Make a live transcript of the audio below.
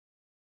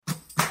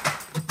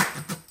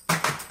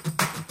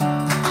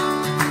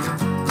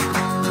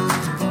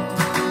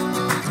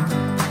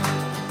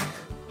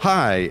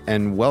Hi,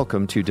 and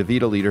welcome to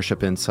DaVita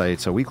Leadership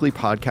Insights, a weekly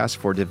podcast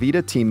for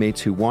DaVita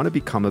teammates who want to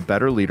become a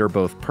better leader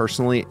both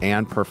personally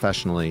and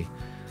professionally.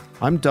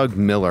 I'm Doug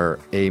Miller,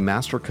 a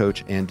master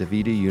coach and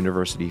DaVita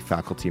University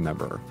faculty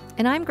member.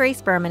 And I'm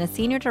Grace Berman, a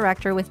senior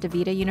director with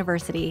DaVita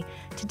University.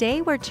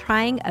 Today, we're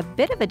trying a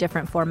bit of a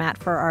different format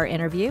for our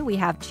interview. We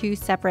have two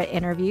separate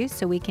interviews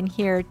so we can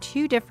hear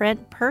two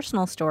different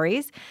personal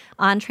stories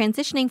on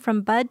transitioning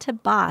from bud to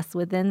boss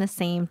within the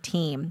same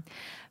team.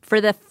 For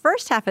the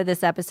first half of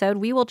this episode,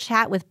 we will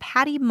chat with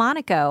Patty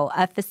Monaco,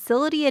 a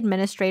facility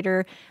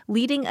administrator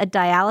leading a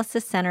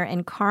dialysis center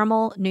in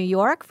Carmel, New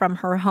York, from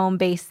her home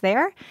base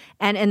there.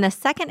 And in the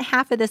second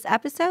half of this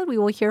episode, we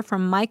will hear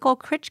from Michael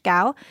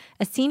Krichgau,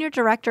 a senior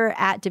director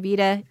at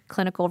DaVita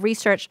Clinical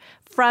Research,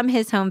 from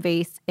his home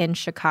base in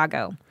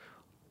Chicago.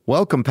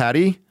 Welcome,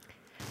 Patty.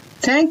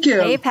 Thank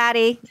you. Hey,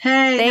 Patty.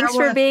 Hey. Thanks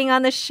for being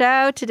on the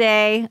show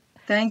today.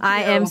 Thank you.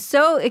 I am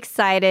so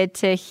excited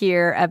to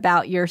hear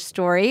about your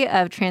story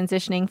of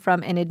transitioning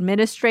from an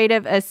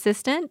administrative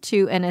assistant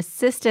to an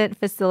assistant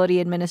facility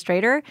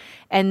administrator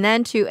and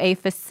then to a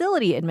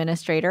facility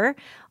administrator,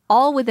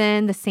 all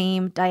within the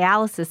same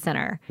dialysis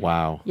center.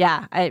 Wow.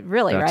 Yeah, That's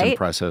right?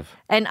 impressive.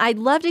 And I'd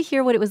love to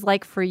hear what it was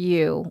like for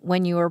you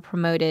when you were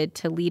promoted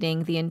to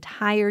leading the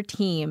entire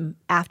team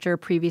after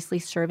previously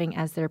serving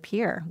as their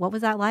peer. What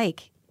was that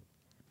like?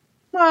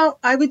 Well,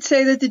 I would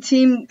say that the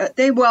team,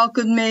 they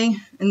welcomed me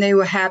and they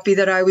were happy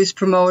that I was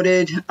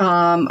promoted.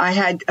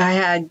 I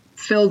had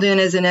filled in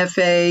as an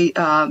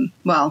FA,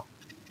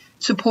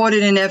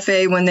 supported an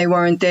FA when they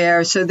weren't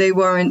there. So they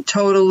weren't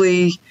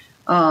totally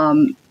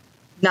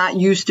not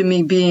used to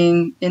me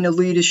being in a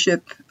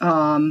leadership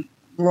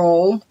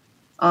role,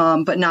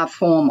 but not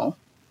formal.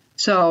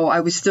 So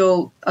I was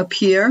still a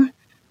peer.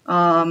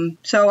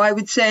 So I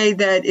would say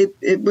that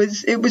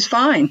it was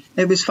fine.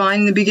 It was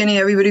fine in the beginning.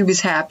 Everybody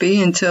was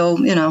happy until,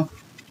 you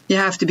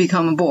have to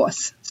become a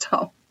boss.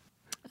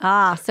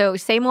 So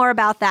say more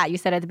about that. You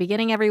said at the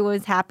beginning everyone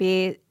was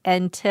happy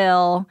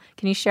until,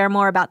 can you share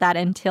more about that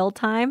until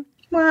time?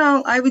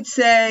 Well, I would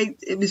say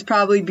it was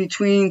probably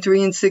between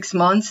 3 and 6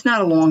 months, not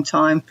a long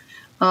time.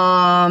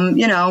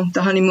 The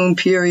honeymoon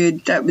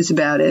period, that was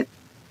about it.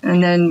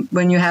 And then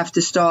when you have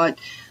to start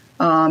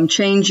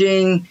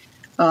changing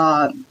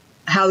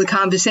how the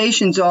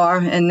conversations are,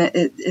 and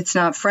it's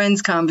not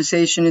friends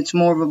conversation, it's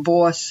more of a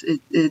boss,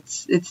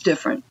 it's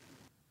different.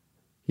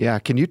 Yeah,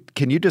 can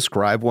you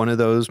describe one of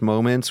those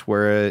moments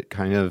where it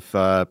kind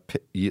of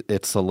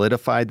it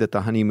solidified that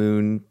the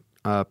honeymoon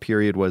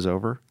period was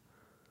over?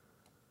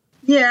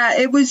 Yeah,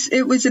 it was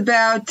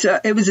about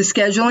it was a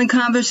scheduling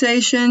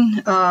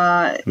conversation,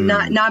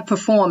 not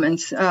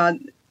performance.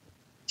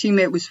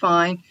 Teammate was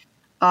fine,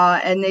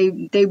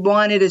 and they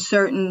wanted a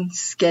certain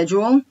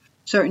schedule,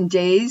 certain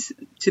days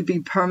to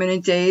be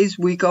permanent days,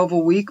 week over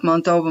week,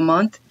 month over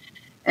month.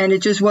 And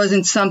it just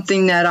wasn't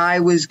something that I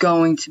was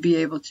going to be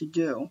able to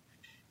do.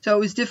 So it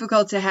was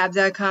difficult to have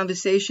that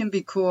conversation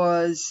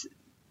because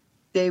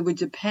they were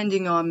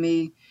depending on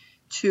me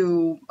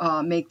to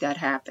make that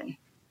happen.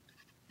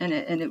 And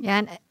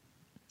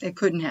it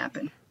couldn't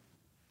happen.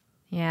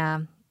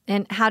 Yeah.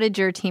 And how did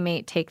your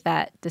teammate take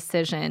that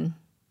decision?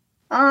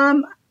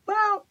 Well,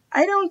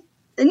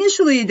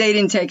 initially, they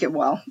didn't take it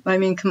well. I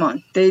mean, come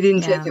on. They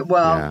didn't take it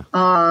well.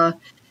 Yeah.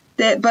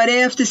 But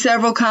after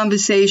several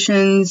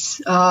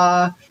conversations,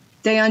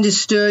 they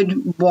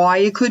understood why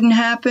it couldn't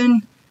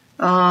happen.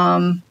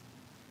 And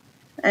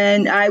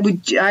I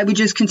would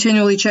just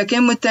continually check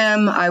in with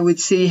them. I would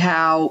see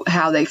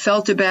how they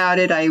felt about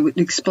it. I would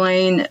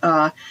explain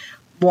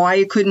why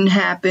it couldn't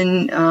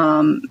happen,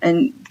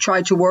 and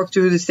try to work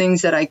through the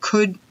things that I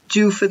could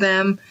do for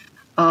them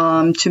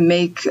to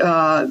make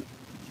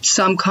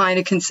some kind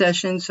of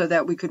concession so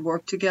that we could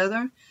work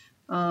together.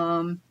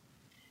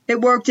 It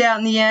worked out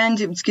in the end.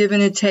 It was give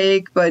and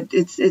take, but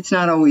it's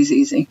not always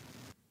easy.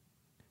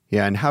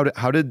 Yeah, and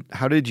how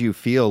did you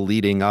feel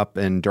leading up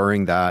and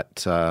during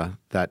that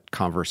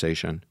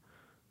conversation?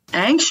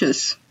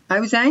 Anxious. I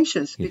was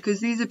anxious because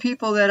these are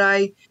people that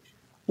I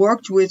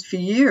worked with for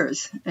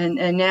years,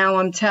 and now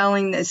I'm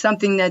telling them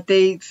something that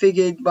they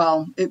figured,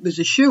 well, it was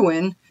a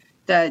shoo-in,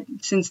 that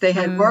since they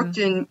had worked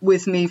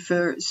with me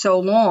for so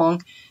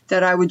long,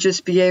 that I would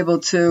just be able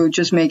to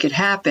just make it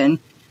happen.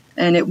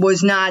 And it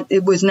was not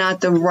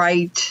the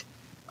right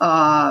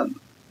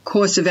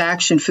course of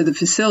action for the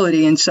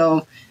facility. And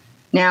so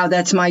now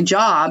that's my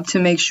job to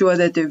make sure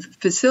that the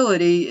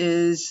facility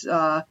is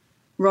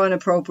run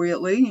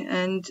appropriately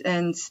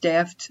and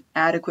staffed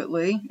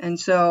adequately. And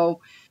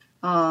so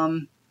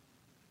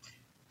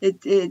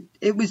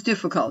it was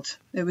difficult.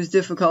 It was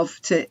difficult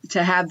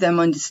to have them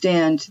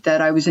understand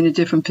that I was in a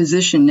different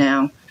position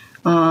now,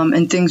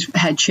 and things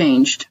had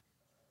changed.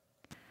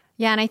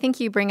 Yeah, and I think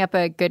you bring up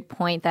a good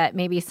point that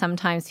maybe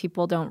sometimes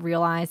people don't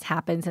realize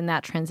happens in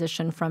that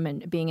transition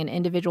from being an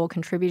individual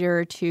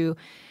contributor to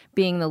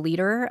being the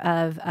leader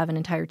of an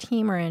entire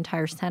team or an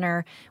entire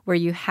center, where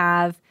you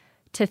have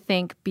to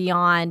think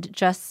beyond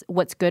just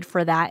what's good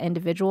for that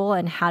individual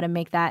and how to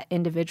make that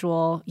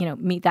individual,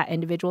 meet that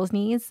individual's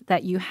needs,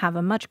 that you have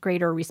a much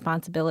greater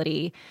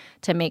responsibility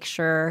to make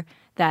sure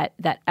that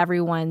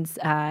everyone's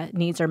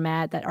needs are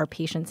met, that our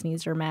patients'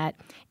 needs are met.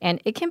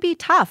 And it can be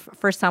tough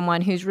for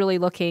someone who's really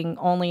looking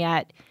only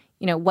at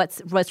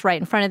what's right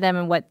in front of them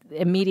and what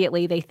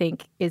immediately they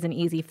think is an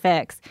easy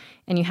fix,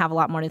 and you have a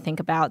lot more to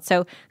think about.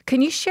 So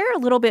can you share a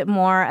little bit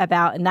more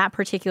about in that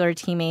particular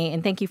teammate,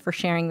 and thank you for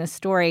sharing this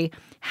story,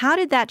 how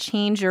did that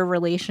change your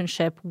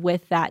relationship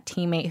with that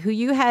teammate who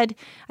I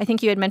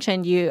think you had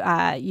mentioned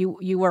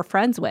you were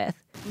friends with?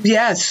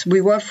 Yes,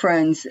 we were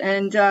friends,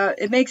 and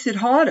it makes it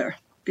harder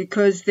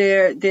because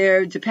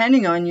they're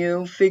depending on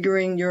you,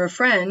 figuring you're a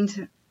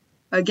friend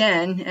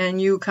again, and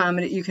you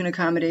can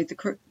accommodate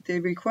the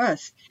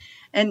request.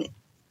 And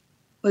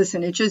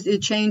listen,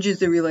 it changes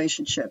the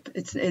relationship.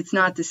 It's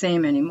not the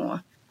same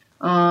anymore.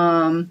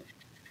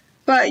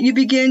 But you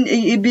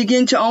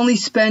begin to only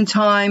spend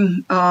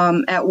time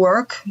at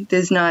work.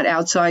 There's not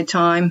outside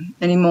time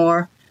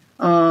anymore.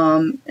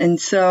 And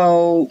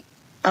so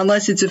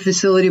unless it's a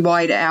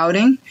facility-wide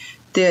outing,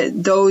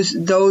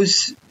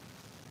 those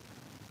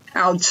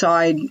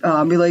outside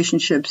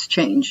relationships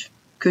change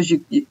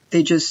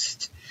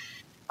because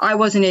I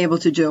wasn't able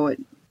to do it.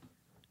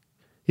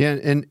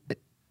 Yeah,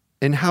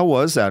 and how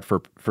was that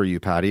for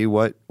you, Patty?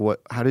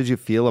 How did you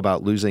feel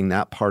about losing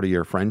that part of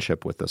your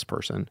friendship with this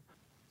person?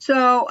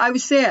 So I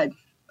was sad.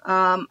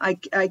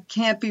 I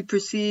can't be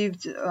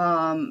perceived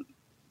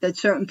that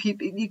certain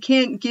people. You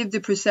can't give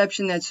the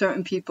perception that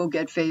certain people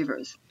get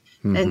favors,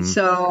 and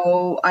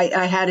so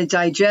I had to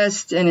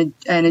digest and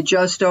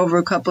adjust over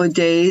a couple of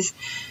days,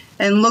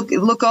 and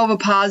look over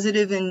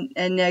positive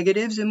and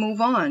negatives and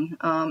move on.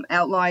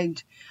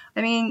 Outlined.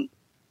 I mean,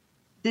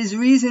 there's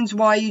reasons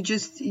why you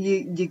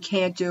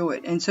can't do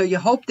it. And so you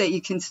hope that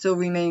you can still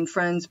remain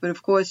friends. But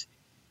of course,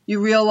 you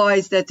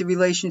realize that the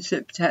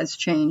relationship has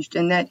changed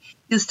and that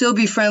you'll still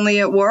be friendly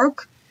at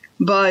work.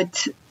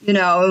 But,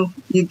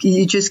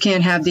 you just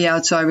can't have the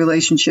outside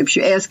relationships.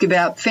 You ask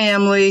about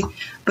family,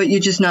 but you're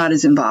just not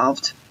as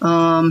involved.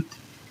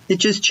 It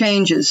just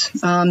changes.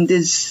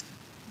 There's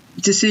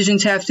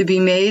decisions have to be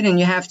made, and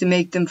you have to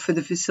make them for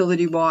the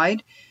facility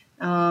wide.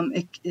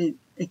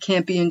 It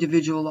can't be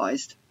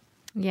individualized.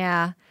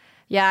 Yeah.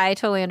 Yeah, I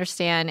totally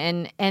understand.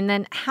 And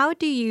then how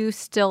do you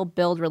still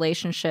build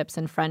relationships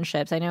and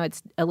friendships? I know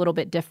it's a little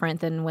bit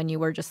different than when you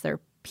were just their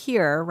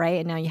peer, right?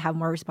 And now you have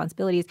more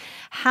responsibilities.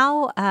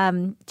 How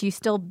do you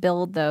still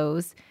build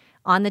those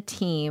on the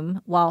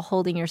team while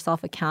holding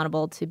yourself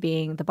accountable to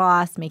being the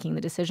boss, making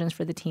the decisions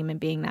for the team, and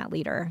being that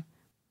leader?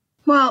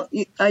 Well,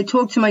 I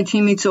talk to my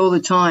teammates all the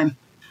time.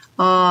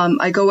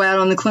 I go out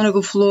on the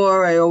clinical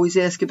floor. I always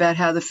ask about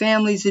how the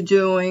families are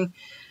doing.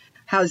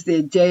 How's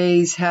their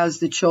days? How's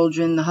the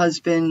children, the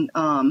husband,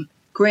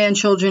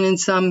 grandchildren in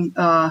some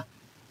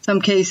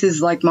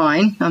cases like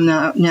mine. I'm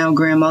now a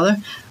grandmother.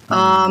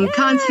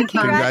 Constant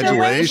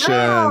congratulations.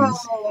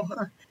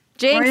 Oh,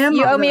 Jinx,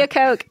 you owe me a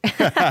Coke.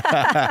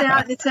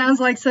 It sounds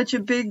like such a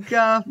big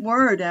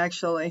word,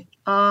 actually.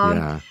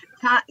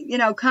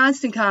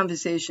 Constant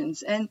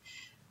conversations. And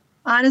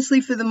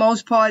honestly, for the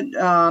most part,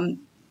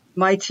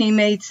 my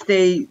teammates,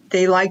 they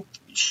like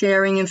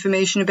sharing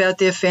information about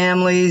their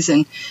families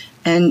and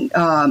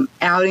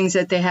outings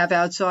that they have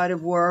outside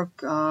of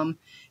work.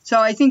 So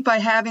I think by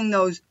having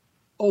those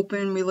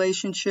open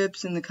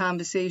relationships and the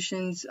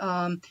conversations,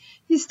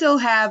 you still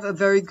have a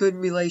very good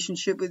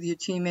relationship with your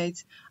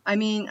teammates. I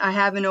mean, I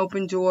have an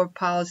open door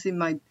policy.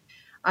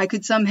 I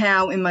could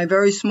somehow, in my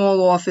very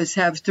small office,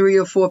 have 3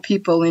 or 4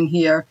 people in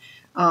here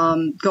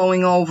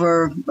going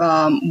over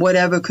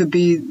whatever could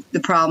be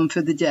the problem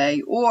for the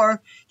day,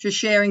 or just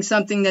sharing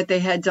something that they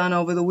had done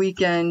over the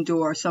weekend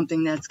or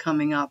something that's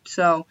coming up.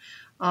 So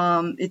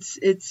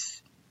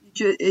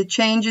it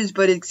changes,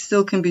 but it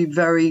still can be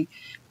very,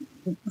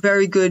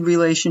 very good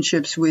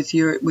relationships with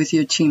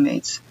your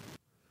teammates.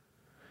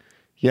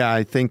 Yeah,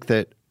 I think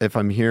that if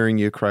I'm hearing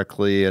you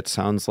correctly, it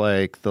sounds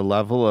like the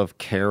level of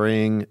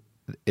caring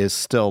is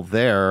still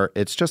there.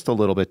 It's just a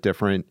little bit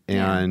different,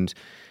 and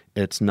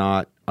it's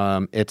not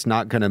going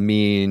to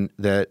mean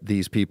that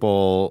these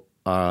people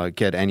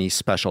get any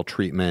special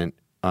treatment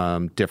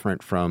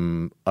different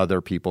from other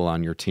people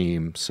on your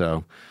team.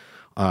 So,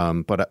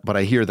 but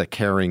I hear the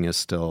caring is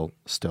still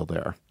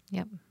there.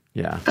 Yep.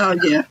 Yeah. Oh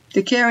yeah,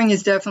 the caring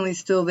is definitely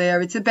still there.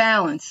 It's a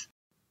balance.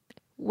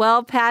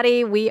 Well,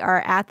 Patty, we are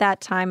at that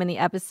time in the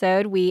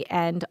episode. We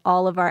end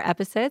all of our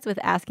episodes with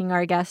asking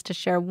our guests to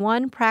share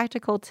one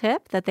practical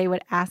tip that they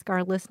would ask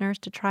our listeners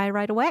to try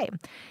right away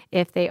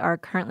if they are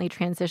currently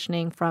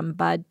transitioning from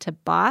bud to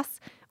boss,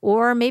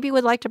 or maybe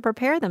would like to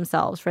prepare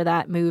themselves for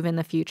that move in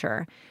the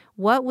future.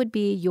 What would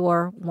be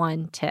your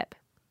one tip?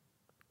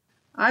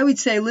 I would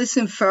say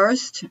listen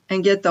first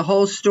and get the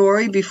whole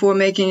story before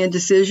making a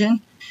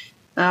decision.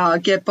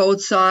 Get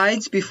both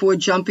sides before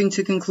jumping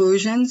to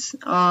conclusions.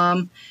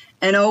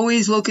 And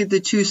always look at the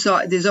two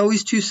sides. There's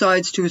always 2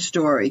 sides to a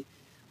story.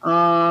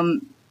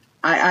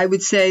 I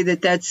would say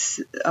that's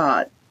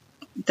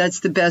that's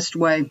the best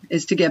way,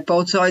 is to get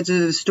both sides of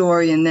the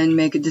story and then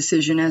make a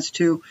decision as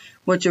to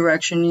what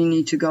direction you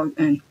need to go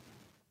in.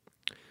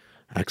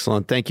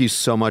 Excellent. Thank you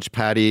so much,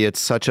 Patty. It's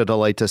such a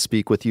delight to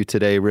speak with you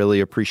today.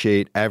 Really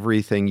appreciate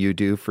everything you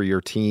do for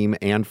your team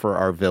and for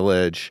our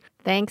village.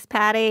 Thanks,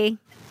 Patty.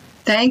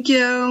 Thank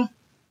you.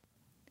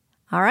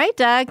 All right,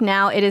 Doug,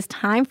 now it is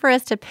time for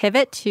us to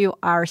pivot to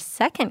our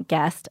second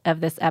guest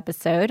of this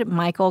episode,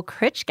 Michael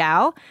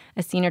Krichgau,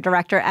 a senior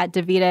director at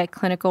DaVita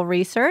Clinical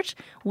Research.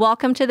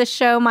 Welcome to the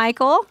show,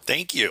 Michael.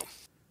 Thank you.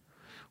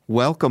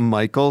 Welcome,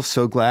 Michael.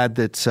 So glad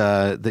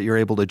that you're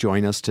able to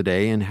join us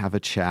today and have a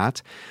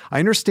chat. I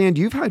understand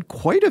you've had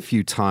quite a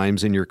few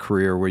times in your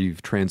career where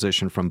you've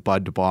transitioned from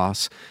bud to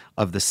boss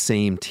of the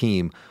same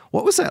team.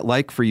 What was that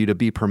like for you to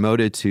be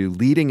promoted to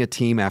leading a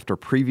team after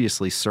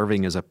previously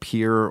serving as a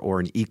peer or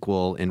an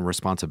equal in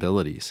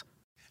responsibilities?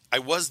 I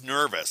was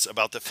nervous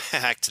about the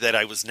fact that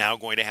I was now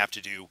going to have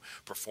to do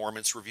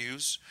performance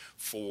reviews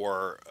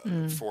for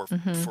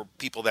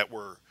people that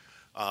were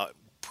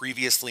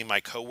previously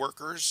my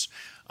coworkers.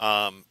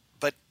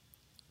 But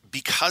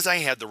because I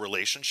had the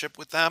relationship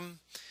with them,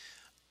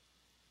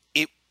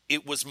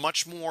 it was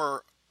much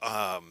more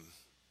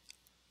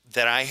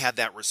that I had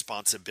that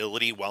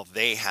responsibility while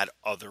they had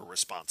other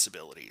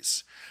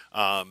responsibilities.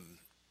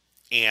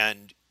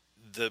 And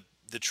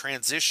the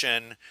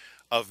transition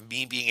of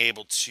me being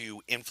able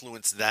to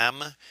influence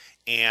them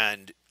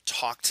and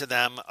talk to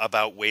them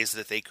about ways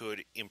that they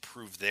could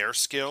improve their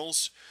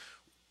skills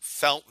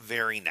felt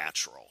very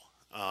natural.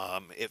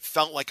 It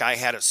felt like I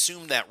had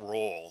assumed that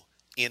role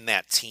in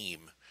that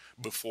team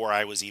before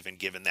I was even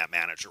given that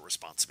manager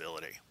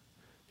responsibility.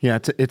 Yeah,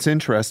 it's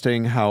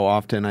interesting how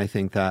often I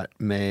think that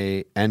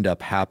may end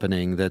up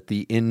happening, that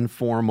the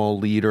informal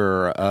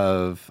leader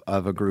of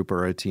a group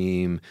or a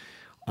team,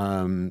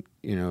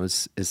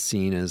 is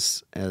seen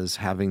as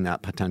having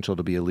that potential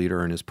to be a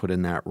leader and is put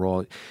in that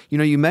role.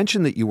 You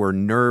mentioned that you were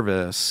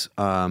nervous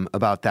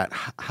about that,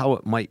 how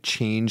it might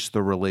change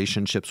the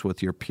relationships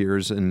with your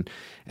peers and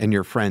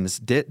your friends.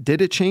 Did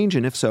it change?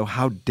 And if so,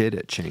 how did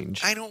it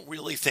change? I don't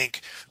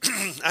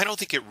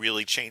think it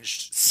really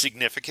changed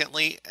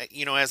significantly.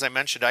 As I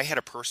mentioned, I had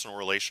a personal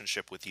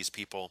relationship with these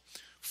people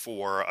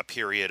for a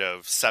period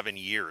of 7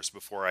 years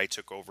before I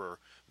took over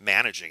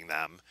managing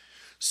them.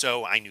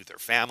 So I knew their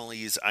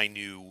families. I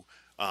knew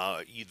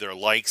their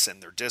likes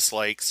and their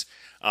dislikes.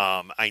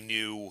 I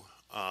knew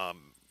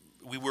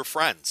we were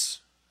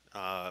friends.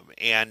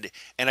 And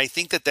I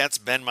think that that's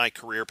been my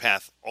career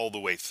path all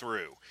the way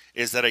through,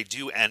 is that I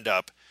do end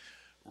up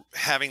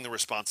having the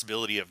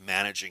responsibility of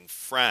managing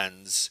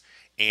friends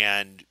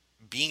and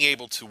being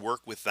able to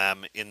work with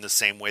them in the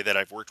same way that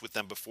I've worked with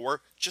them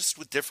before, just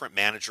with different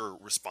manager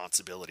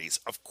responsibilities.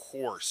 Of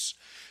course,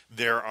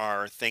 there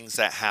are things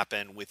that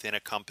happen within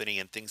a company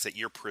and things that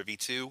you're privy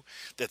to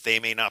that they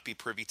may not be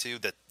privy to,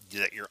 that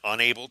you're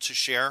unable to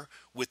share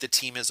with the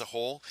team as a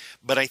whole.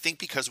 But I think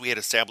because we had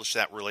established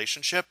that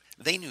relationship,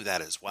 they knew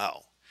that as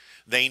well.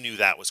 They knew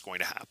that was going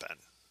to happen.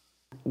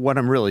 What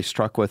I'm really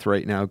struck with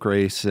right now,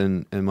 Grace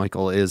and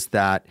Michael, is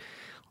that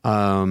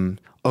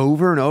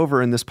over and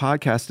over in this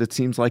podcast, it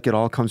seems like it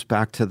all comes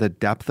back to the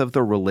depth of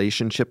the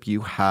relationship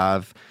you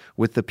have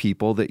with the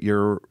people that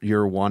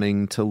you're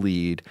wanting to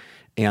lead,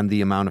 and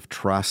the amount of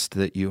trust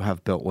that you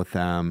have built with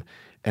them,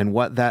 and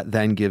what that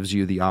then gives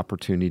you the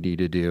opportunity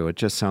to do. It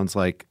just sounds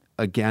like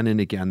again and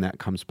again that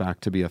comes back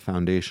to be a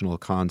foundational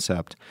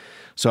concept.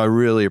 So I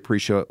really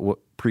appreciate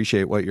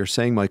what you're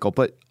saying, Michael.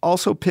 But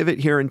also pivot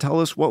here and tell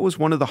us, what was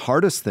one of the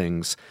hardest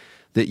things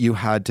that you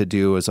had to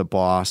do as a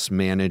boss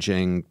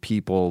managing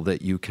people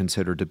that you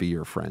consider to be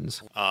your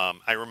friends?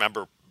 I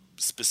remember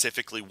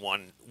specifically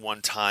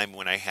one time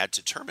when I had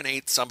to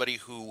terminate somebody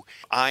who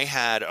I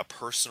had a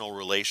personal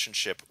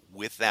relationship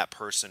with that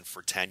person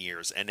for 10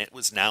 years, and it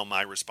was now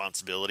my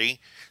responsibility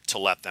to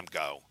let them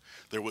go.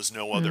 There was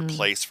no other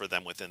place for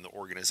them within the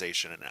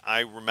organization. And I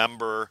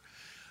remember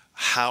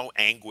how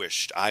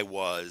anguished I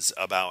was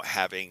about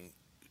having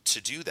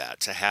to do that,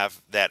 to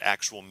have that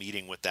actual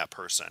meeting with that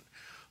person.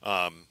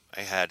 I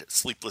had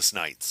sleepless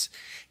nights,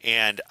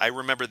 and I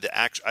remember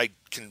I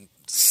can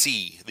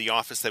see the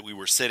office that we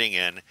were sitting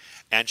in,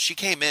 and she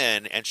came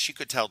in and she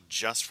could tell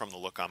just from the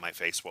look on my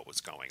face what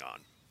was going on.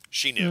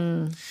 She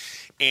knew.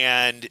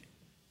 And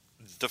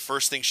the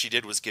first thing she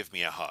did was give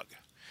me a hug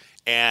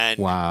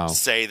and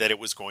say that it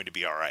was going to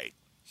be all right.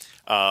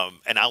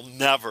 And I'll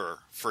never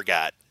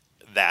forget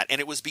that.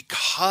 And it was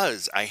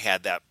because I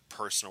had that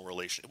personal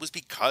relation. It was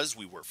because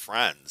we were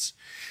friends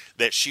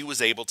that she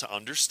was able to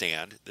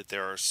understand that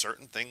there are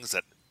certain things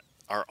that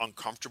are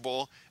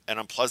uncomfortable and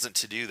unpleasant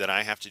to do that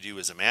I have to do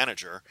as a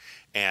manager.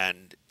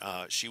 And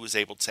she was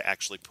able to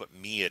actually put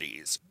me at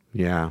ease.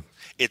 Yeah.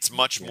 It's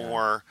much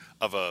more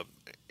of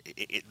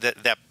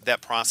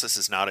that process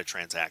is not a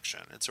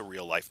transaction. It's a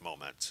real life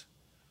moment.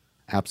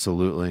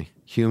 Absolutely.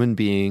 Human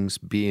beings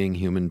being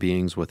human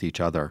beings with each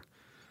other.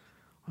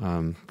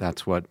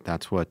 That's what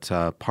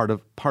part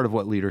of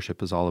what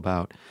leadership is all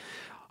about.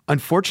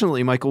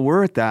 Unfortunately, Michael,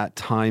 we're at that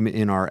time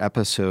in our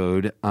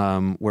episode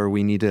where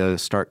we need to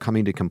start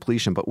coming to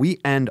completion, but we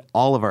end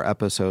all of our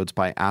episodes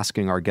by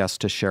asking our guests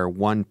to share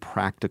one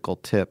practical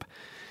tip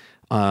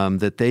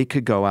that they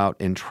could go out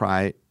and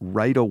try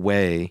right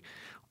away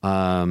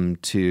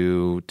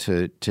to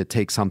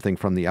take something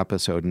from the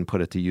episode and put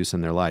it to use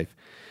in their life.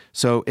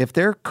 So if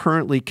they're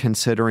currently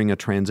considering a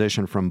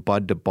transition from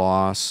bud to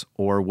boss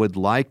or would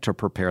like to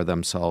prepare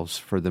themselves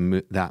for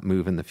that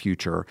move in the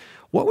future,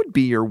 what would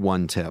be your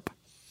one tip?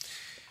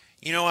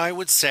 I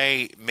would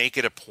say make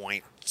it a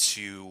point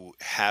to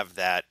have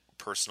that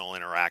personal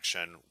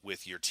interaction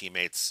with your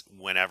teammates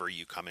whenever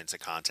you come into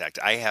contact.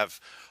 I have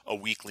a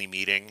weekly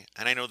meeting,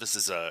 and I know this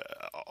is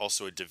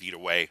also a DaVita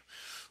way,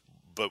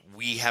 but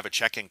we have a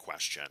check-in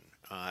question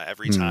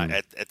every time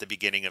at the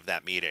beginning of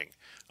that meeting.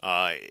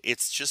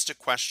 It's just a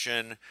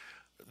question.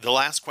 The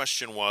last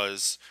question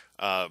was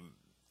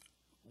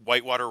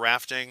whitewater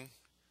rafting,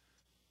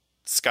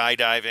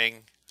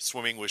 skydiving,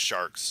 swimming with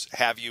sharks.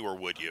 Have you or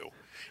would you?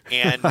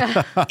 And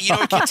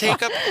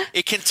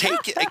it can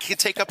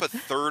take up a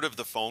third of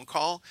the phone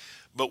call,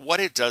 but what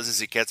it does is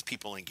it gets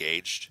people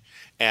engaged,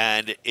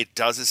 and it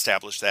does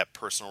establish that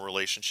personal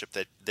relationship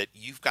that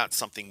you've got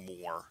something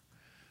more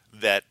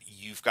that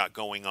you've got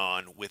going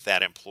on with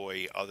that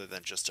employee other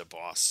than just a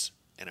boss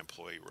and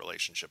employee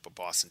relationship, a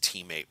boss and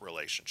teammate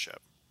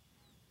relationship.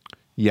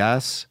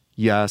 Yes,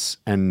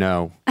 and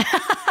no.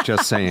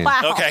 Just saying.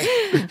 Wow.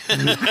 Okay.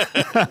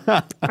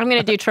 I'm going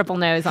to do triple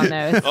no's on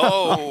those.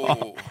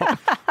 Oh,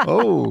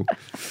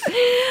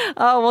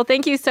 well,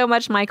 thank you so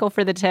much, Michael,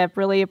 for the tip.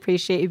 Really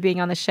appreciate you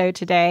being on the show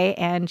today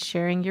and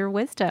sharing your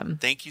wisdom.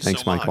 Thank you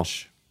Thanks, so much. Michael.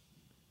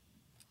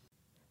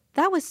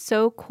 That was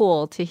so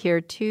cool to hear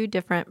two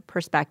different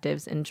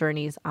perspectives and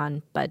journeys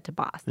on Bud to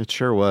Boss. it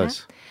sure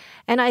was. Yeah.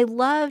 And I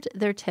loved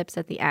their tips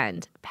at the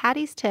end.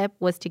 Patty's tip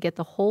was to get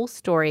the whole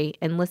story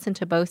and listen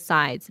to both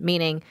sides,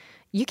 meaning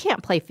you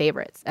can't play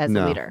favorites as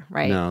a leader,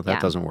 right? No,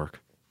 that doesn't work.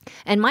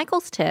 And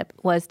Michael's tip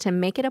was to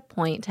make it a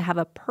point to have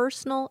a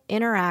personal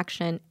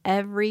interaction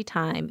every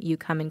time you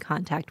come in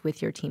contact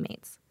with your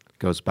teammates.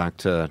 Goes back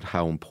to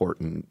how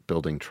important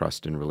building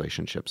trust in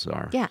relationships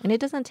are. Yeah, and it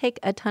doesn't take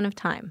a ton of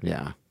time.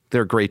 Yeah,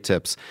 they're great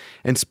tips.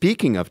 And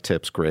speaking of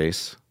tips,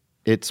 Grace,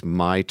 it's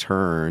my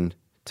turn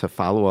to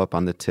follow up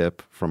on the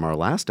tip from our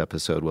last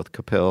episode with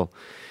Kapil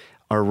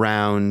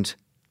around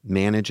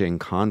managing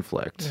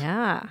conflict.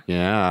 Yeah.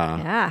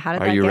 Yeah. How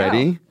did that Are you go?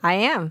 ready? I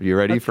am. Are you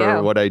ready Let's for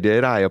go. what I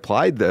did? I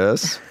applied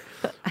this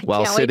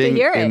while can't wait to sitting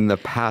hear it. in the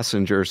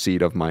passenger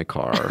seat of my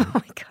car. Oh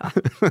my God.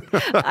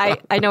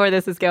 I know where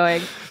this is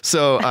going.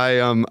 So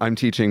I'm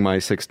teaching my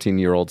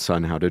 16-year-old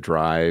son how to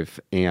drive,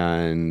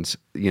 and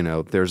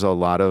there's a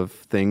lot of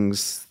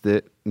things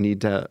that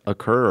need to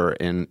occur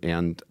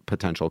and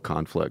potential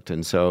conflict.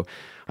 And so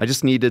I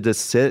just needed to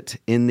sit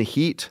in the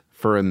heat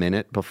for a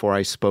minute before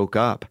I spoke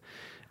up.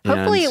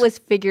 Hopefully And it was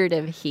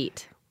figurative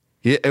heat.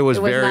 it was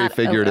it was very not-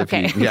 figurative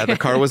okay. heat. Yeah, the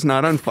car was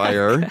not on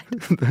fire.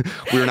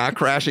 We were not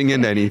crashing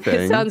into anything.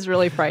 It sounds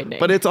really frightening.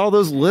 But it's all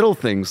those little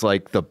things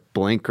like the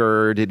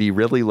blinker. Did he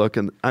really look?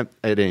 At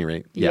any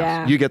rate,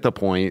 Yeah. you get the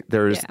point.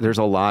 There's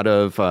a lot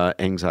of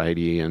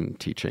anxiety in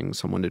teaching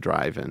someone to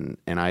drive, and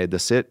I had to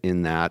sit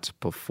in that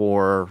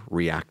before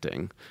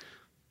reacting.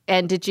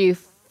 And did you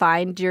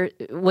find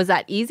was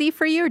that easy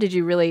for you, or did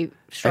you really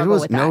struggle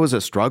with that? No, it was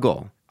a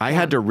struggle. I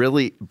had to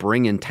really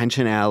bring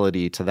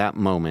intentionality to that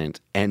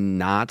moment and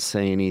not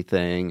say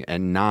anything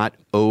and not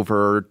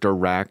over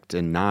direct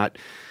and not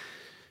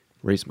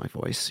raise my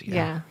voice.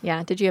 Yeah.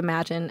 Did you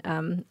imagine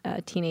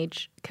a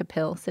teenage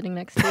Kapil sitting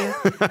next to you?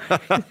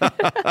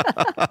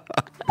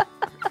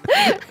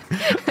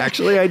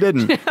 Actually, I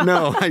didn't.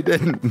 No, I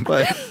didn't.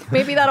 But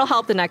Maybe that'll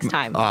help the next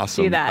time.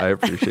 awesome. Do that. I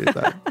appreciate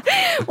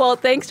that. Well,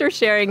 thanks for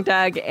sharing,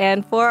 Doug.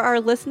 And for our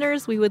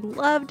listeners, we would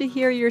love to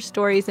hear your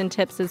stories and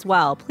tips as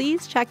well.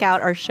 Please check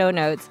out our show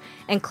notes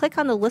and click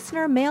on the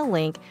listener mail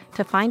link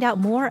to find out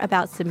more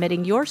about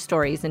submitting your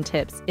stories and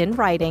tips in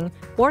writing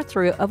or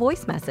through a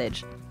voice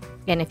message.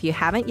 And if you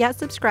haven't yet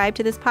subscribed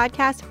to this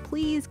podcast,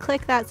 please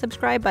click that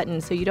subscribe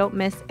button so you don't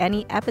miss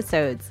any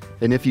episodes.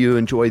 And if you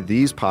enjoyed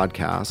these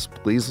podcasts,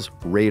 please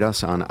rate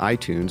us on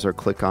iTunes or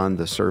click on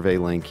the survey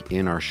link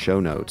in our show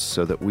notes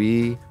so that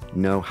we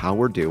know how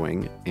we're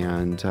doing.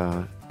 And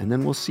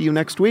then we'll see you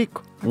next week.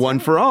 One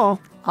for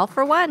all. All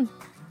for one.